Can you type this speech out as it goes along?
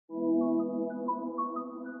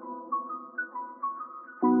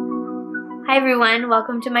Hi everyone,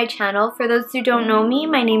 welcome to my channel. For those who don't know me,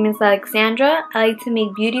 my name is Alexandra. I like to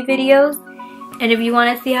make beauty videos, and if you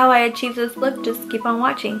want to see how I achieve this look, just keep on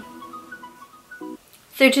watching.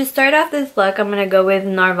 So to start off this look, I'm going to go with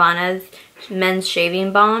Nirvana's Men's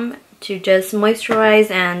Shaving Balm to just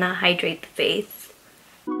moisturize and hydrate the face.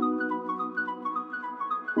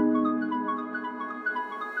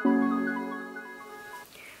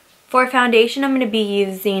 For foundation, I'm going to be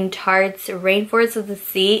using Tarte's Rainforest of the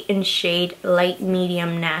Sea in shade Light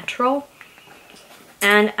Medium Natural.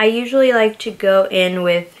 And I usually like to go in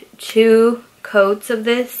with 2 coats of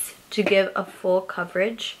this to give a full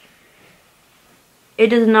coverage. It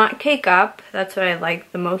does not cake up, that's what I like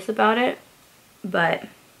the most about it. But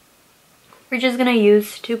we're just going to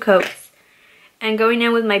use 2 coats. And going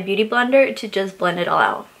in with my beauty blender to just blend it all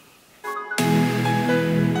out.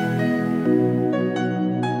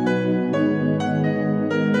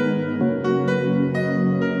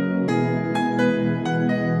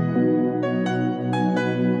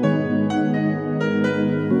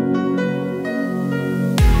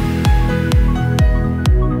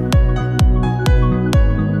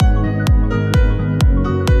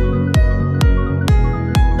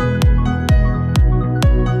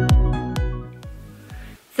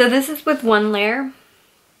 So this is with 1 layer.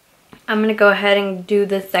 I'm going to go ahead and do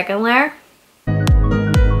the second layer.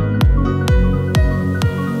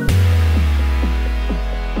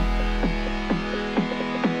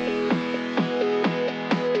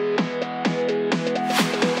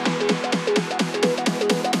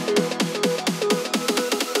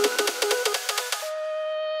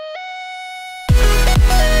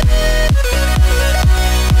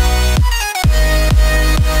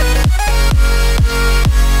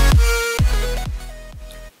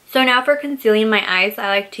 So now for concealing my eyes, I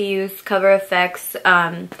like to use Cover FX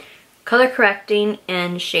Color Correcting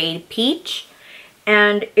in shade Peach.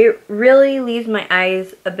 And it really leaves my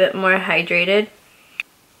eyes a bit more hydrated.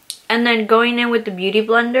 And then going in with the Beauty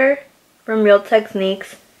Blender from Real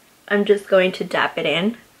Techniques, I'm just going to dab it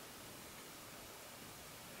in.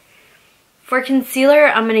 For concealer,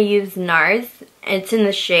 I'm going to use Nars. It's in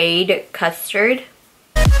the shade Custard.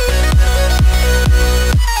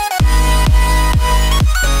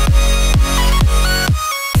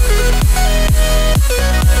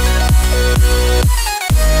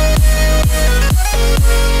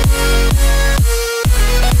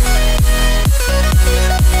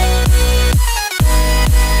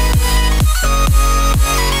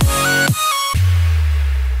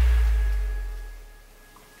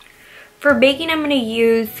 For baking, I'm going to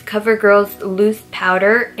use CoverGirl's Loose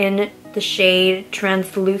Powder in the shade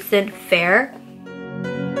Translucent Fair.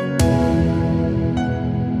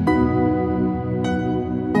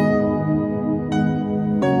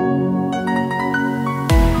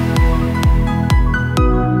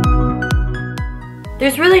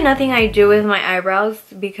 There's really nothing I do with my eyebrows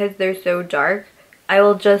because they're so dark. I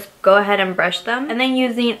will just go ahead and brush them. And then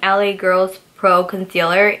using LA Girls Pro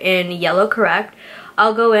Concealer in Yellow Correct,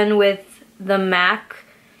 I'll go in with the MAC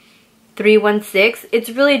 316. It's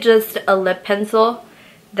really just a lip pencil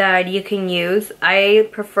that you can use. I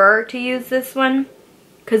prefer to use this one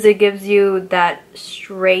because it gives you that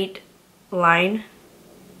straight line.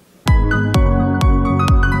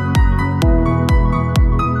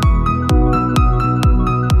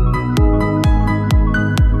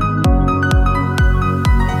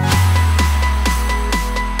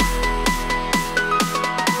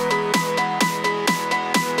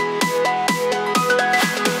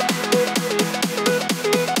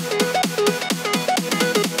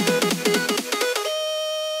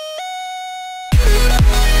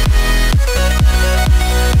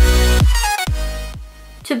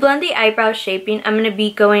 To blend the eyebrow shaping, I'm going to be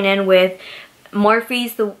going in with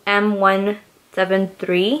Morphe's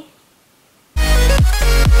M173.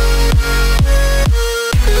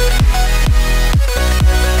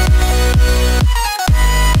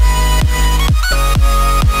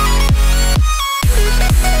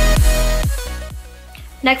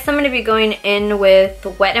 Next, I'm going to be going in with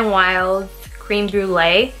Wet n Wild's Creme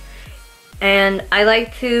Brulee. And I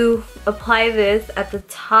like to apply this at the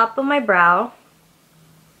top of my brow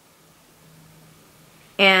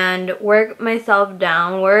and work myself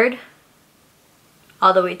downward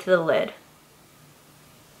all the way to the lid.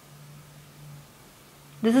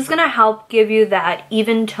 This is going to help give you that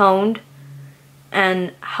even toned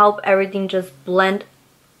and help everything just blend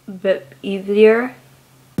a bit easier.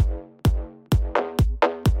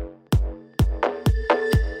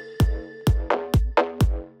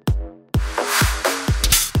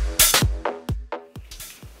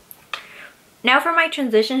 Now for my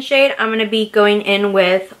transition shade, I'm going to be going in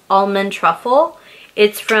with Almond Truffle.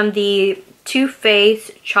 It's from the Too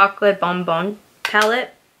Faced Chocolate Bonbon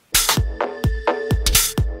palette.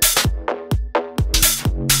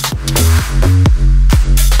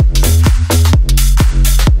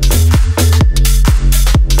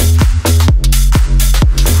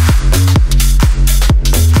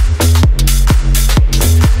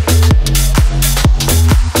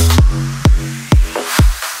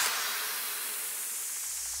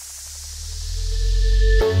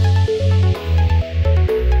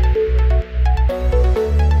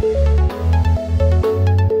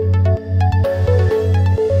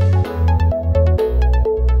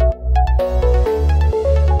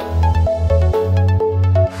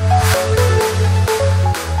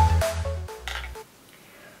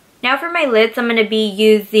 Now for my lids, I'm going to be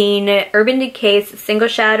using Urban Decay's Single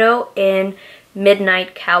Shadow in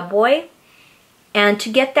Midnight Cowboy. And to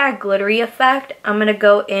get that glittery effect, I'm going to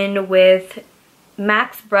go in with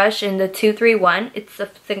MAC's brush in the 231. It's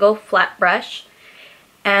a single flat brush.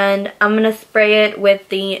 And I'm going to spray it with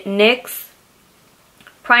the NYX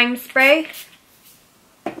Prime Spray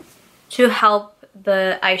to help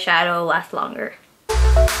the eyeshadow last longer.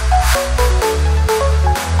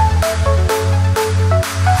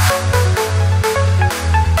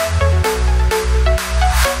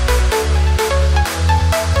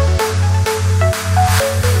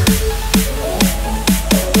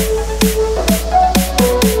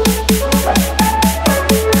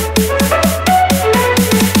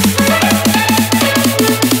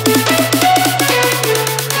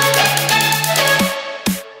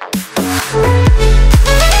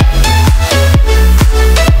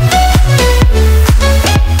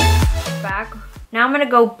 Now I'm going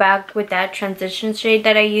to go back with that transition shade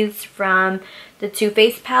that I used from the Too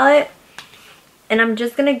Faced palette. And I'm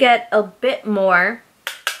just going to get a bit more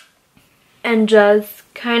and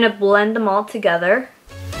just kind of blend them all together.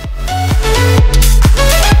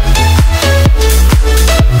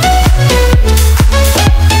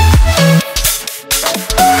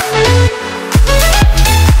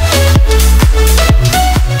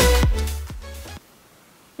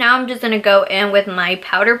 Now I'm just going to go in with my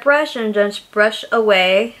powder brush and just brush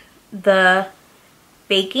away the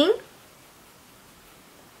baking.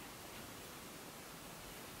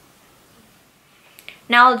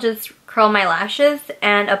 Now I'll just curl my lashes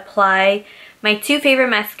and apply my two favorite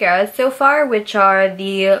mascaras so far, which are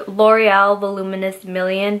the L'Oreal Voluminous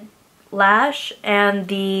Million Lash and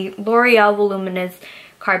the L'Oreal Voluminous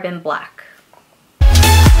Carbon Black.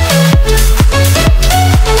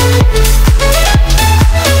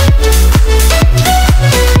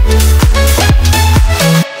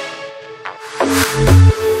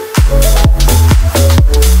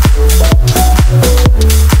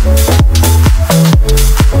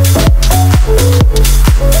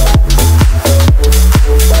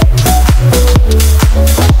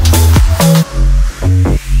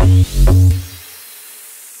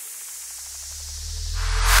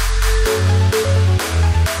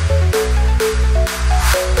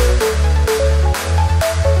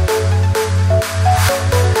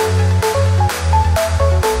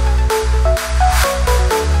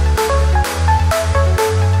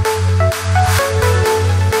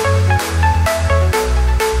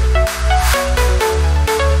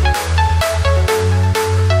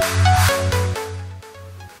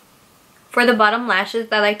 For the bottom lashes,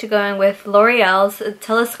 I like to go in with L'Oreal's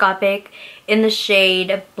Telescopic in the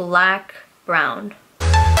shade Black Brown.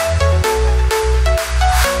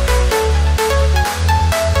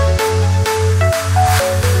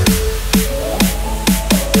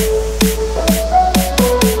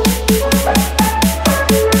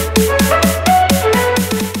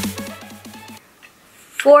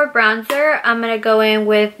 For bronzer, I'm going to go in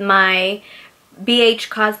with my BH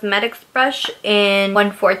Cosmetics brush in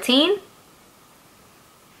 114.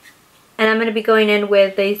 And I'm going to be going in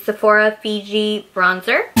with a Sephora Fiji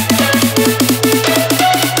bronzer.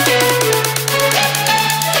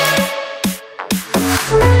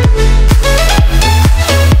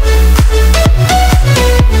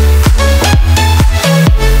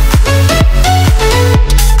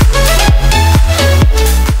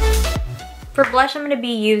 For blush, I'm going to be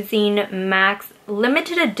using MAC's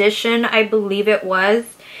limited edition, I believe it was,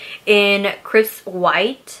 in Crisp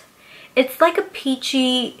White. It's like a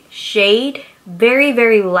peachy shade, very,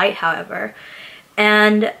 very light, however.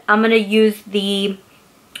 And I'm going to use the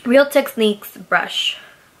Real Techniques brush.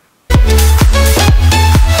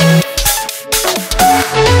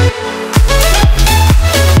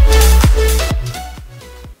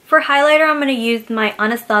 For highlighter, I'm going to use my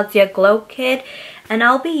Anastasia Glow Kit, and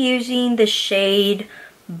I'll be using the shade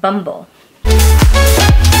Bumbble.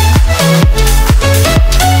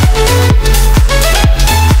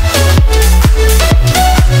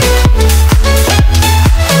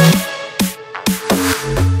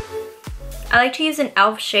 use an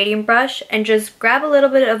e.l.f. shading brush and just grab a little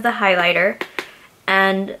bit of the highlighter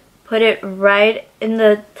and put it right in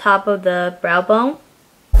the top of the brow bone.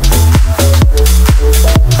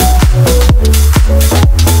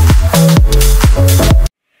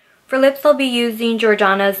 For lips, I'll be using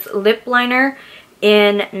Jordana's lip liner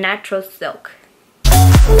in Natural Silk.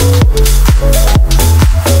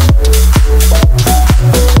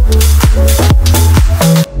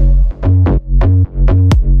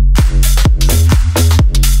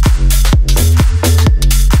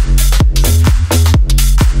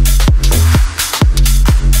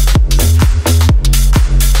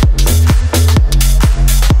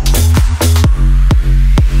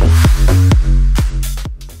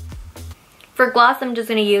 For gloss, I'm just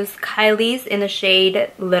going to use Kylie's in the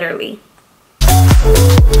shade Literally.